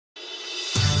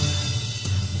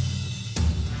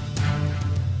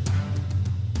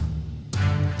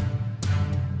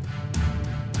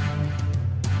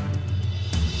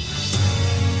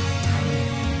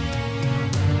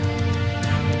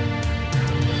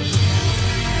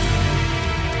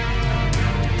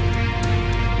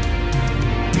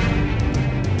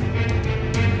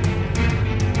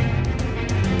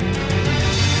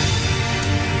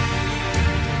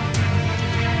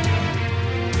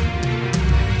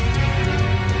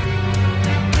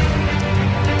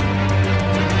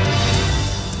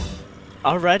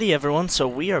Alrighty, everyone. So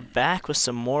we are back with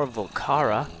some more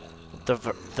Vulcara,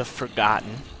 the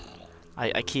Forgotten.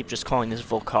 I keep just calling this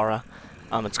Vulcara.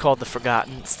 It's called the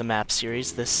Forgotten. It's the map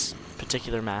series. This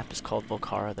particular map is called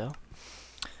Vulcara, though.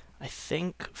 I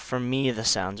think for me the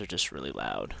sounds are just really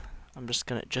loud. I'm just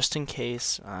gonna, just in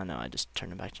case. No, I just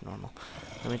turned it back to normal.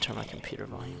 Let me turn my computer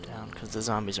volume down because the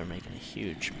zombies are making a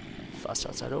huge fuss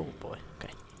outside. Oh boy.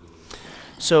 Okay.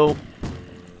 So,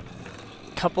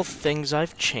 couple things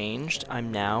I've changed.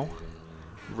 I'm now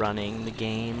running the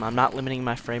game. I'm not limiting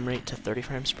my frame rate to 30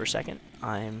 frames per second.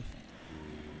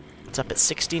 It's up at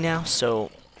 60 now.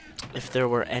 So if there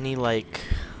were any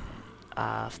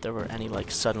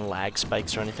sudden lag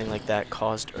spikes or anything like that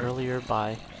caused earlier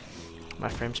by my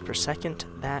frames per second,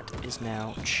 that is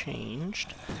now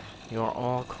changed. You're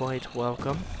all quite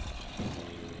welcome.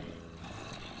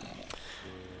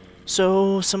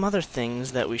 So, some other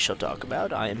things that we shall talk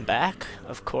about. I am back,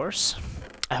 of course.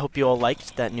 I hope you all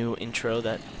liked that new intro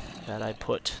that I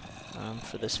put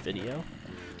for this video.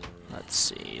 Let's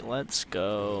see, let's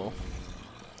go.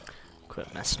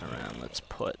 Quit messing around. Let's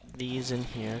put these in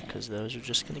here, because those are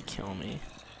just going to kill me.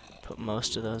 Put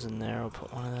most of those in there. We'll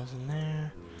put one of those in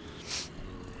there.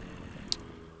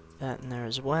 That in there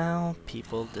as well.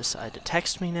 People decide to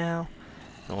text me now.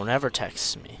 No one ever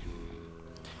texts me.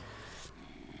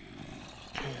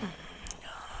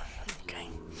 Okay.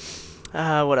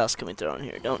 What else can we throw in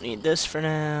here? Don't need this for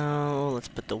now. Let's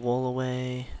put the wool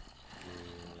away.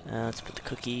 Let's put the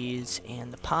cookies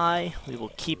and the pie. We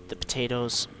will keep the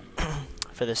potatoes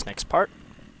for this next part.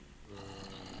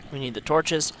 We need the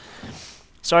torches.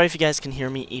 Sorry if you guys can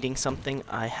hear me eating something.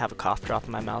 I have a cough drop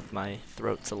in my mouth. My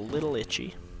throat's a little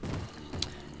itchy.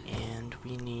 And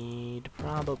we need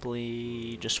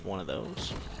probably just one of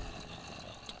those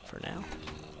for now.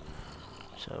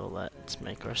 So let's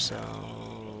make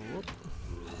ourselves...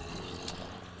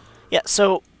 Yeah,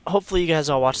 so hopefully you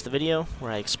guys all watched the video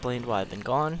where I explained why I've been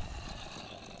gone.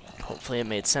 Hopefully it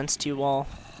made sense to you all.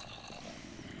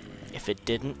 If it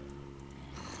didn't,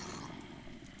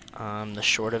 the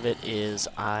short of it is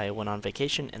I went on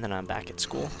vacation and then I'm back at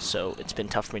school. So it's been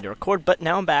tough for me to record, but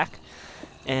now I'm back.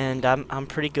 And I'm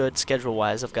pretty good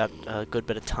schedule-wise. I've got a good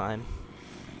bit of time.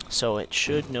 So it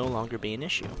should no longer be an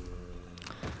issue.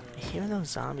 I hear those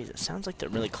zombies. It sounds like they're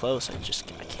really close. I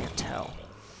can't tell.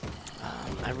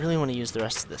 I really want to use the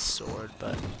rest of this sword,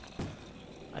 but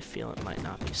I feel it might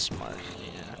not be smart.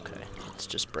 Yeah, okay. Let's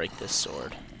just break this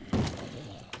sword.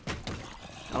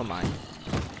 Oh my.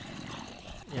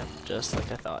 Yep, just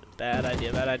like I thought. Bad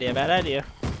idea, bad idea, bad idea.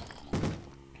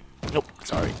 Nope,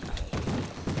 sorry.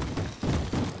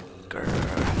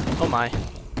 Grr. Oh my.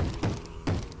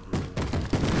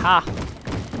 Ha!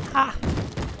 Ha!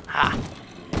 Ha!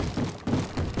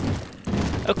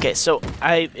 Okay, so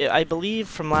I believe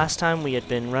from last time we had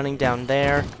been running down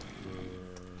there,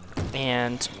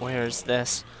 and where's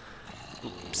this?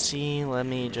 Oopsie, let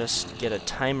me just get a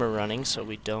timer running so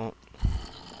I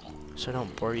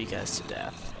don't bore you guys to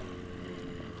death.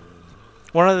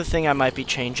 One other thing I might be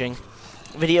changing,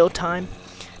 video time.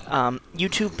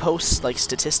 YouTube posts like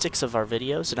statistics of our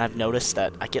videos, and I've noticed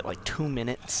that I get like 2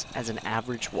 minutes as an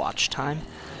average watch time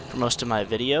for most of my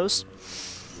videos.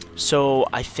 So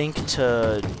I think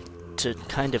to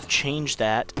kind of change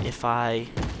that, if I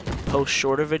post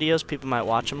shorter videos, people might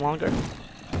watch them longer.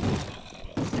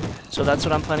 So that's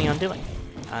what I'm planning on doing.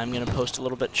 I'm going to post a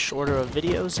little bit shorter of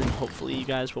videos, and hopefully you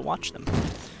guys will watch them.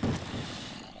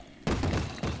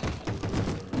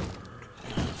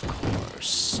 Of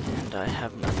course, and I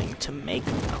have nothing to make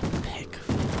a pick.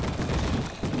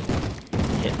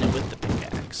 Hitting it with the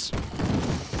pickaxe.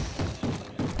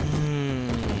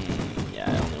 Yeah,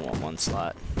 I only want one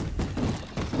slot.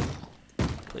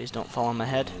 Please don't fall on my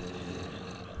head.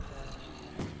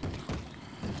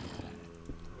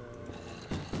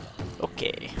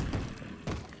 Okay.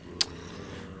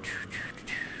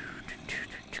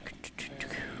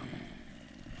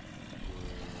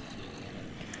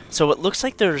 So it looks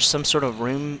like there's some sort of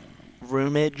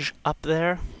roomage up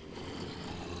there.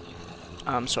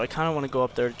 So I kind of want to go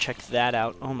up there to check that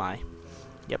out. Oh my.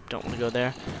 Yep, don't want to go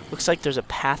there. Looks like there's a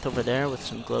path over there with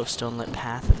some glowstone lit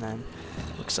path, and then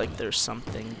looks like there's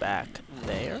something back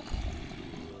there.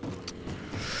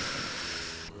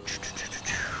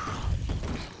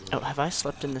 Oh, have I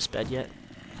slept in this bed yet?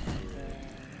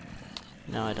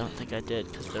 No, I don't think I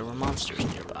did, because there were monsters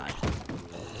nearby.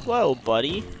 Whoa,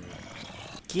 buddy.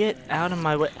 Get out of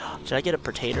my way. Did I get a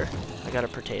potato? I got a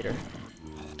potato.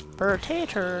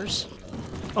 Potatoes.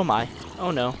 Oh my.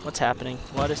 Oh no. What's happening?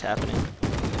 What is happening?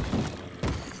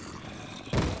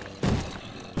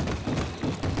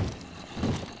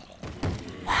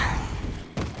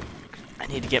 I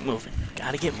need to get moving.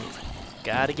 Gotta get moving.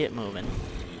 Gotta get moving.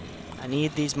 I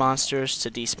need these monsters to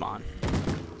despawn.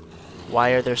 Why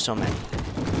are there so many?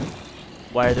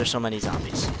 Why are there so many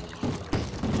zombies?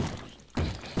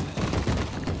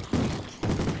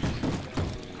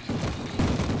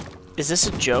 Is this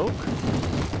a joke?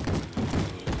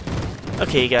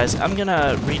 Okay, you guys, I'm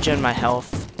gonna regen my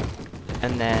health,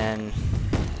 and then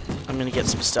I'm gonna get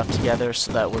some stuff together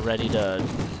so that we're ready to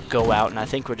go out, and I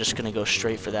think we're just gonna go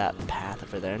straight for that path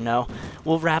over there. No,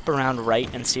 we'll wrap around right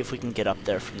and see if we can get up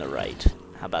there from the right.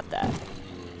 How about that?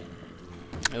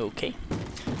 Okay,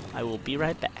 I will be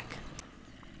right back.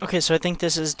 Okay, so I think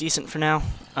this is decent for now.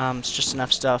 It's just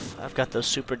enough stuff. I've got those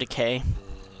super decay.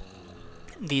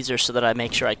 These are so that I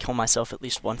make sure I kill myself at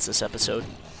least once this episode.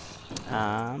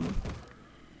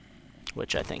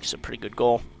 Which I think is a pretty good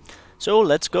goal. So,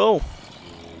 let's go!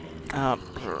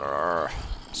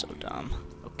 So dumb.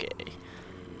 Okay.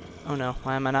 Oh no,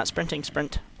 why am I not sprinting?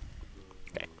 Sprint.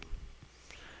 Okay.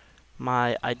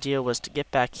 My idea was to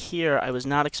get back here. I was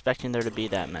not expecting there to be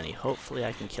that many. Hopefully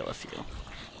I can kill a few.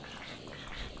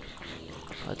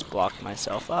 Let's block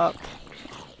myself up.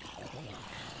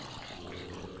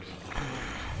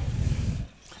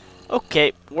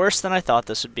 Okay, worse than I thought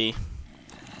this would be.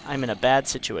 I'm in a bad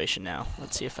situation now.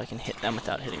 Let's see if I can hit them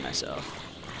without hitting myself.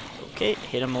 Okay,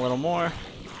 hit them a little more.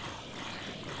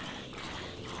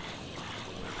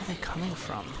 Where are they coming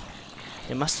from?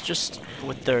 They must just,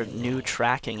 with their new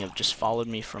tracking, have just followed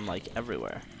me from, like,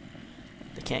 everywhere.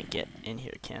 They can't get in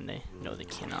here, can they? No, they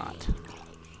cannot.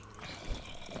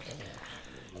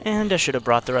 And I should have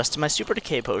brought the rest of my super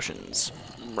decay potions.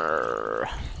 Brrr.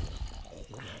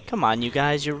 Come on, you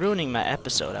guys, you're ruining my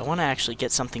episode. I want to actually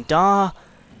get something.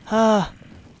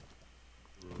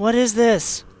 What is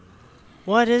this?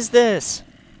 What is this?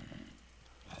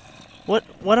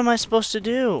 What am I supposed to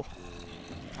do?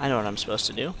 I know what I'm supposed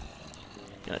to do.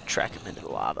 I'm gonna track him into the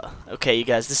lava. Okay, you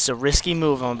guys, this is a risky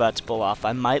move I'm about to pull off.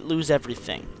 I might lose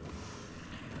everything.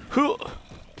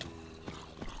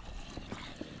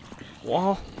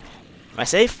 Wall. Am I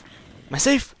safe? Am I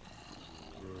safe?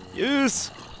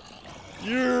 Yes!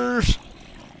 Yes!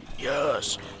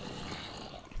 Yes!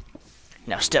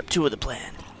 Now step 2 of the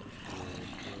plan.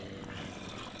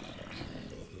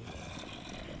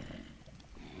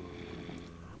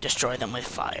 Destroy them with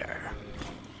fire.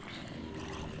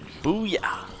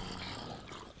 Booyah!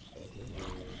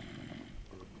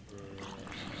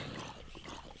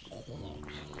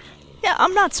 Yeah,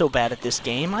 I'm not so bad at this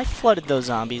game. I flooded those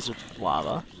zombies with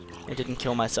lava and didn't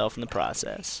kill myself in the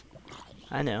process.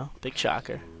 I know. Big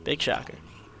shocker. Big shocker.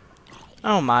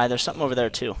 Oh my, there's something over there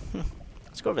too.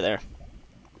 Let's go over there.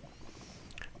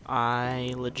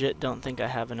 I legit don't think I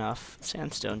have enough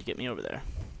sandstone to get me over there.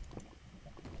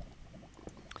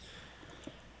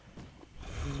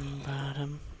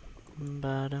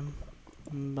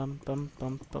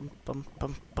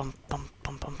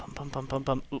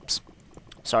 Oops.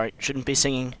 Sorry, shouldn't be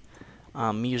singing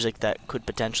music that could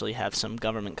potentially have some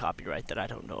government copyright that I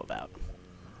don't know about.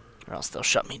 Or else they'll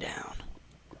shut me down.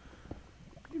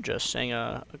 You just sang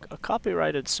a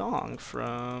copyrighted song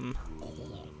from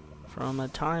a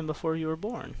time before you were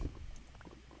born.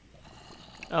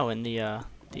 Oh, and the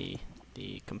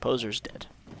composer's dead.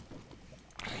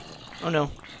 Oh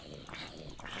no.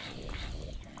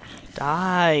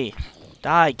 Die!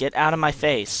 Die! Get out of my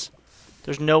face!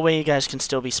 There's no way you guys can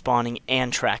still be spawning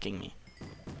and tracking me.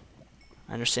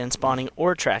 I understand spawning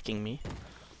or tracking me.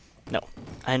 No.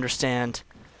 I understand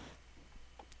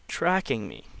tracking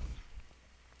me.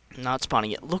 Not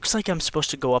spawning. It looks like I'm supposed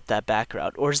to go up that back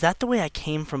route. Or is that the way I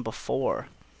came from before?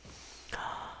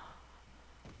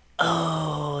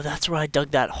 Oh, that's where I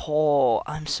dug that hole.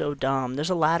 I'm so dumb. There's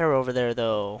a ladder over there,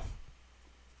 though.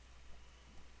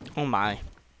 Oh my.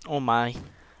 Oh my.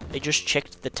 I just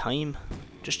checked the time.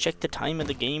 Just checked the time of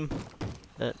the game.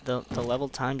 The level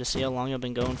time to see how long I've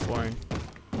been going for, and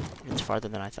it's farther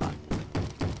than I thought.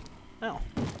 Oh.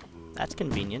 That's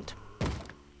convenient.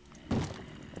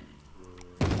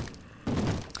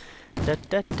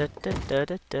 Just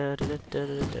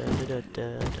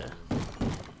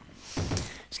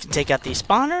gonna take out these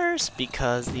spawners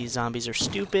because these zombies are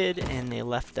stupid and they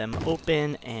left them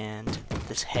open, and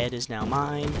this head is now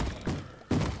mine.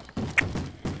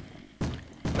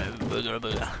 Booga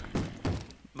booga.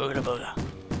 Booga booga.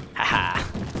 Haha.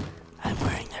 I'm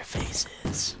wearing their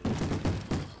faces.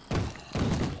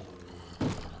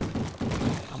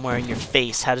 I'm wearing your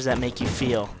face. How does that make you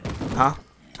feel? Huh?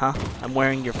 Huh? I'm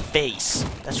wearing your face.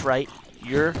 That's right.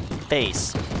 Your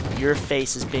face. Your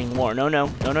face is being worn. No,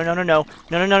 no. No, no, no, no, no.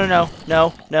 No, no, no, no, no.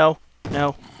 No, no,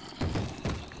 no.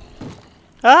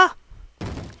 Ah!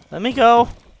 Let me go.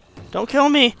 Don't kill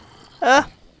me. Ah!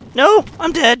 No!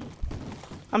 I'm dead!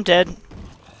 I'm dead.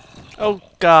 Oh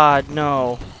god,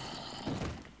 no.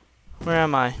 Where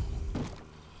am I?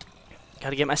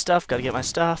 Gotta get my stuff, gotta get my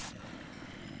stuff.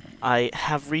 I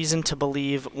have reason to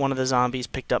believe one of the zombies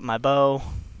picked up my bow.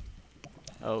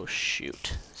 Oh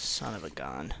shoot. Son of a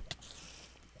gun.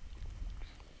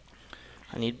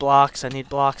 I need blocks, I need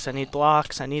blocks, I need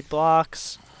blocks, I need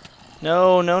blocks.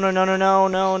 No, no, no, no, no, no,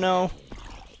 no, no.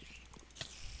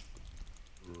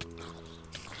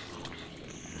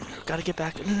 Gotta get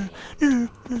back.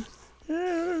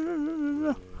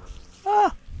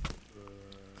 Ah.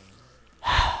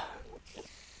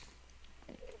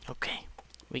 Okay,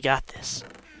 we got this.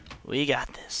 We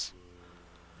got this.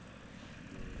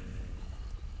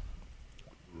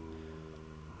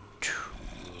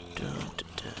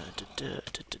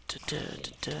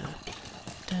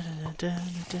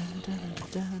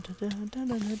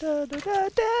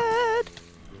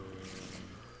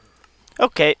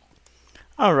 Okay.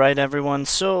 Alright, everyone,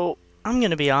 so I'm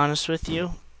gonna be honest with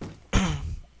you.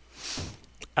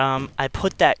 I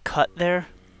put that cut there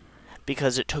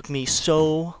because it took me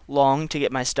so long to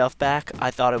get my stuff back. I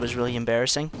thought it was really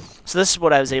embarrassing. So this is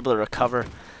what I was able to recover.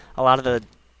 A lot of the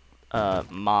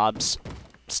mobs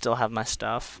still have my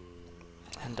stuff,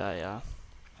 and I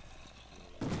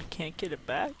can't get it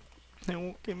back. They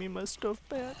won't give me my stuff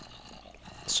back.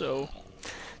 So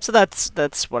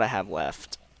that's what I have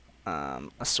left. A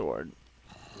sword,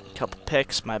 a couple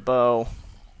picks, my bow.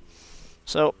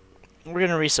 So we're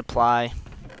gonna resupply.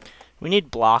 We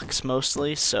need blocks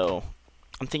mostly, so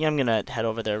I'm thinking I'm gonna head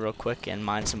over there real quick and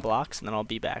mine some blocks, and then I'll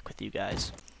be back with you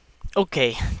guys.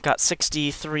 Okay, got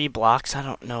 63 blocks. I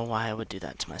don't know why I would do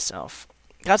that to myself.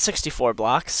 Got 64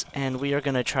 blocks, and we are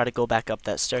gonna try to go back up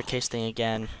that staircase thing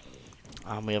again.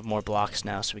 We have more blocks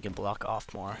now, so we can block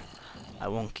off more. I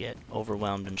won't get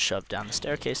overwhelmed and shoved down the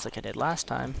staircase like I did last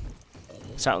time.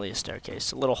 It's not really a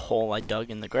staircase, a little hole I dug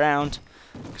in the ground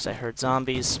because I heard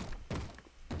zombies.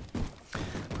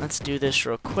 Let's do this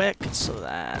real quick so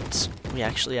that we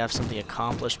actually have something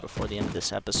accomplished before the end of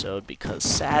this episode, because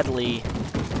sadly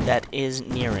that is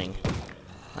nearing.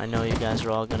 I know you guys are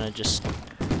all gonna just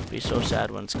be so sad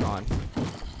when it's gone.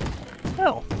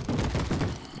 Oh,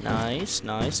 nice,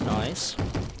 nice, nice.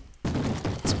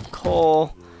 Some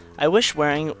coal. I wish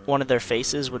wearing one of their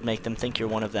faces would make them think you're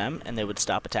one of them and they would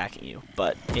stop attacking you,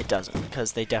 but it doesn't,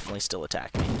 because they definitely still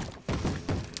attack me.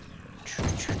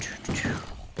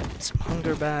 Get some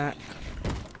hunger back.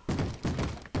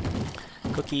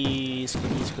 Cookies,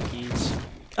 cookies, cookies.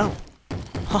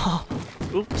 Oh!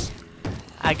 Oops.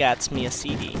 I got me a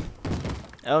CD.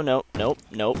 Oh, nope, nope,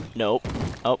 nope, nope.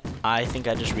 Oh, I think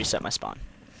I just reset my spawn.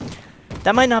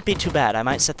 That might not be too bad. I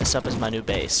might set this up as my new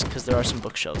base, because there are some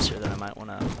bookshelves here that I might want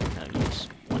to use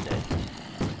one day.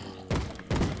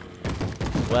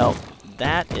 Well,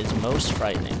 that is most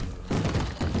frightening.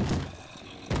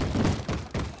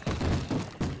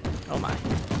 Oh my.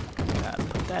 Gotta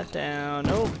put that down.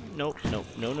 Nope, nope, nope,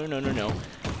 no, no, no, no, no.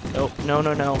 Nope, no,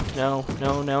 no, no, no,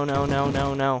 no, no, no, no,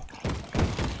 no, no.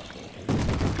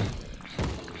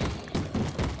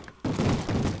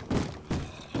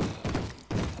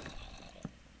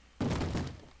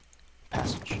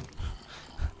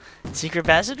 Secret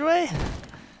passageway?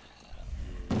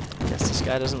 Guess this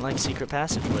guy doesn't like secret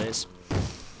passageways.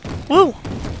 Woo!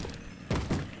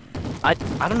 I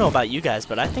don't know about you guys,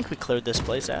 but I think we cleared this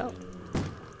place out.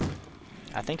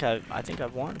 I think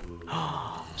I've won.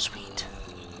 Oh, sweet.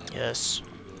 Yes.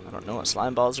 I don't know what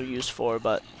slime balls are used for,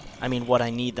 but I mean what I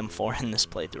need them for in this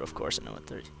playthrough. Of course, I know what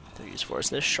they're used for.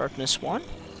 Is this sharpness 1?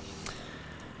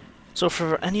 So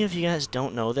for any of you guys who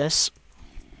don't know this,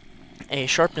 a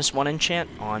sharpness 1 enchant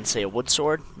on, say, a wood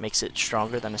sword makes it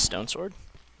stronger than a stone sword,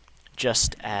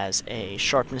 just as a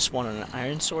sharpness 1 on an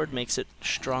iron sword makes it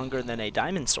stronger than a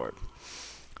diamond sword.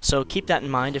 So keep that in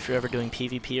mind if you're ever doing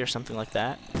PvP or something like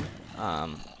that,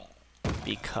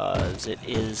 because it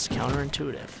is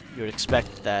counterintuitive. You would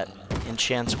expect that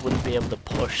enchants wouldn't be able to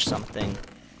push something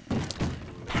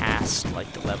past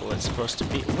like the level it's supposed to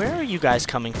be. Where are you guys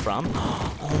coming from?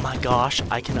 Oh my gosh,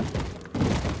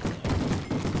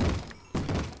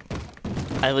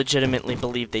 I legitimately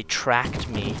believe they tracked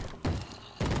me.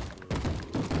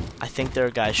 I think there are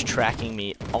guys tracking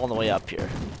me all the way up here.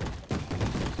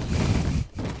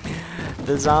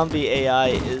 The zombie AI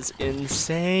is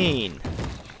insane.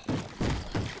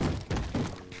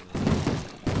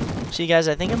 See guys,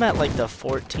 I think I'm at like the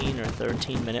 14 or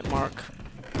 13 minute mark,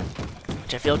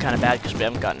 which I feel kind of bad because we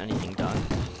haven't gotten anything done.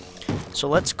 So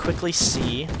let's quickly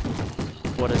see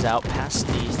what is out past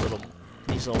these little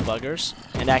buggers.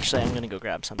 And actually, I'm gonna go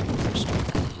grab something first.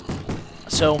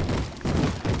 So,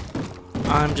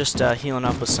 I'm just healing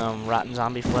up with some rotten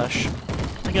zombie flesh.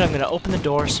 Again, I'm gonna open the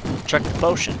doors, check the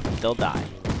potion. They'll die.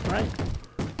 Alright.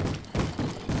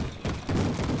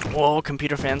 Whoa,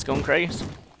 computer fans going crazy.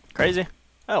 Crazy.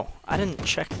 Oh, I didn't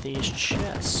check these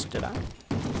chests, did I?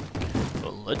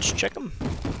 Well, let's check them.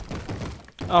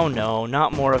 Oh no,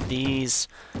 not more of these.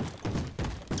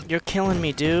 You're killing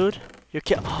me, dude. You're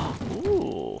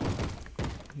ooh.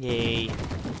 Yay.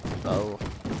 Oh.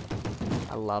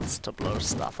 I loves to blow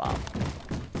stuff up.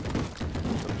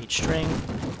 Don't need string.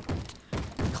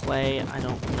 Clay. I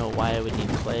don't know why I would need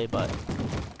clay, but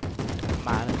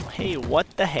hey, what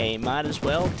the hey? Might as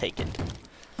well take it.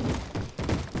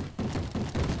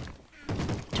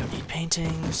 Don't need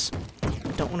paintings. I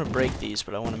don't want to break these,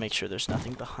 but I want to make sure there's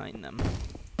nothing behind them.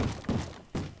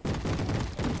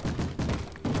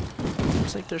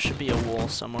 Looks like there should be a wool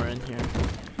somewhere in here.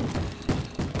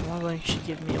 Why don't you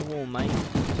give me a wool, mate?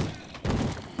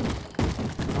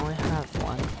 I only have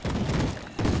one.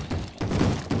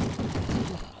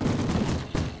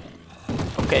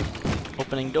 Okay,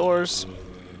 opening doors.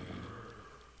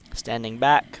 Standing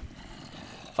back.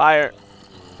 Fire.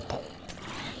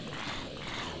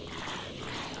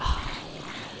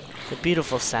 The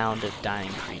beautiful sound of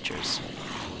dying creatures.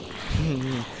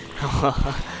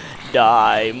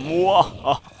 Die.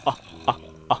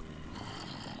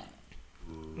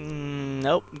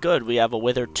 Nope. Good. We have a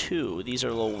wither 2. These are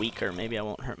a little weaker. Maybe I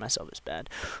won't hurt myself as bad.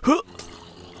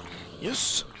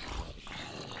 Yes.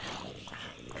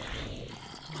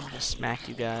 I'm gonna smack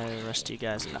you guys, the rest of you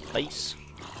guys in the face.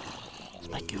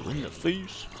 Smack you in the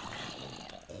face.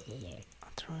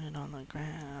 I'll throw it on the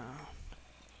ground.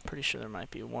 Pretty sure there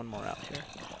might be one more out here.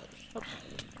 Up.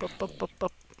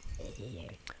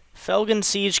 Felgen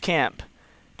Siege Camp.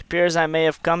 It appears I may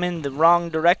have come in the wrong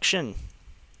direction.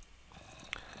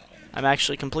 I'm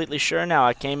actually completely sure now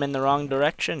I came in the wrong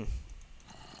direction.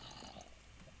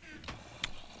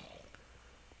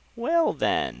 Well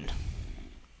then.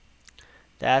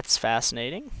 That's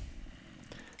fascinating.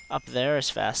 Up there is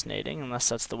fascinating, unless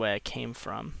that's the way I came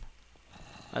from.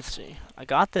 Let's see. I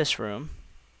got this room.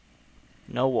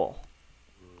 No wool.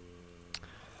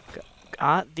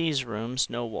 Got these rooms,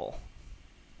 no wool.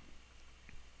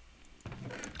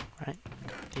 Right?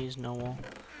 Got these, no wool.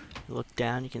 You look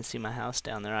down, you can see my house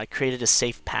down there. I created a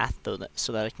safe path though,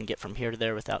 so that I can get from here to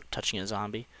there without touching a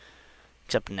zombie.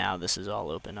 Except now this is all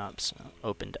opened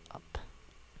up.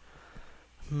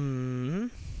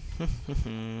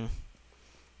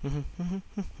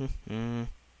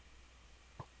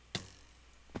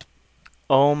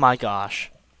 Oh my gosh.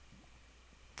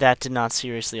 That did not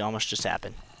seriously almost just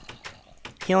happen.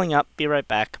 Healing up, be right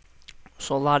back.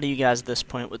 So a lot of you guys at this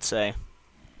point would say,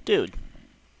 dude,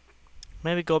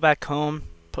 maybe go back home,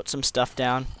 put some stuff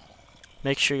down,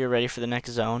 make sure you're ready for the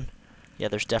next zone. Yeah,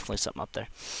 there's definitely something up there.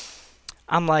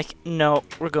 I'm like, no,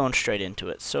 we're going straight into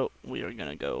it. So we are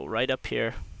going to go right up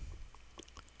here,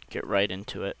 get right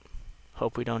into it.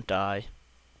 Hope we don't die.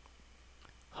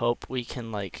 Hope we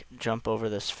can, like, jump over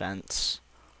this fence.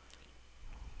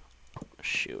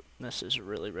 Shoot, this is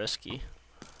really risky.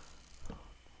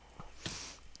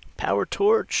 Power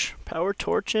torch. Power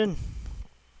torching.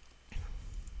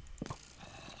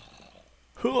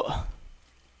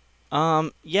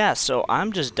 Yeah, so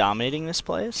I'm just dominating this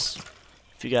place.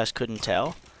 If you guys couldn't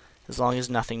tell. As long as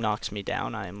nothing knocks me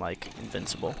down, I am, like,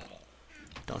 invincible.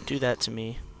 Don't do that to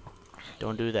me.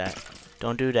 Don't do that.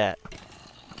 Don't do that.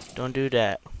 Don't do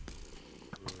that.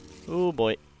 Oh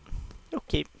boy.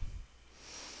 Okay.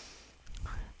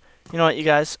 You know what, you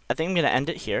guys? I think I'm going to end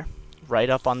it here. Right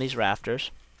up on these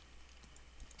rafters.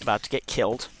 About to get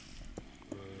killed.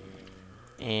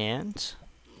 And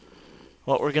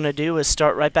what we're going to do is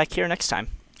start right back here next time.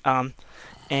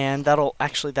 And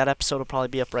that episode will probably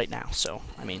be up right now. So,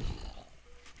 I mean,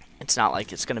 it's not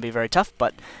like it's going to be very tough.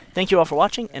 But thank you all for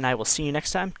watching, and I will see you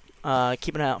next time.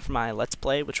 Keep an eye out for my Let's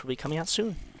Play, which will be coming out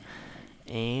soon.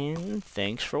 And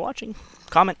thanks for watching.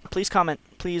 Comment.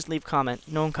 Please leave comment.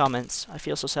 No one comments. I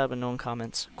feel so sad when no one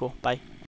comments. Cool. Bye.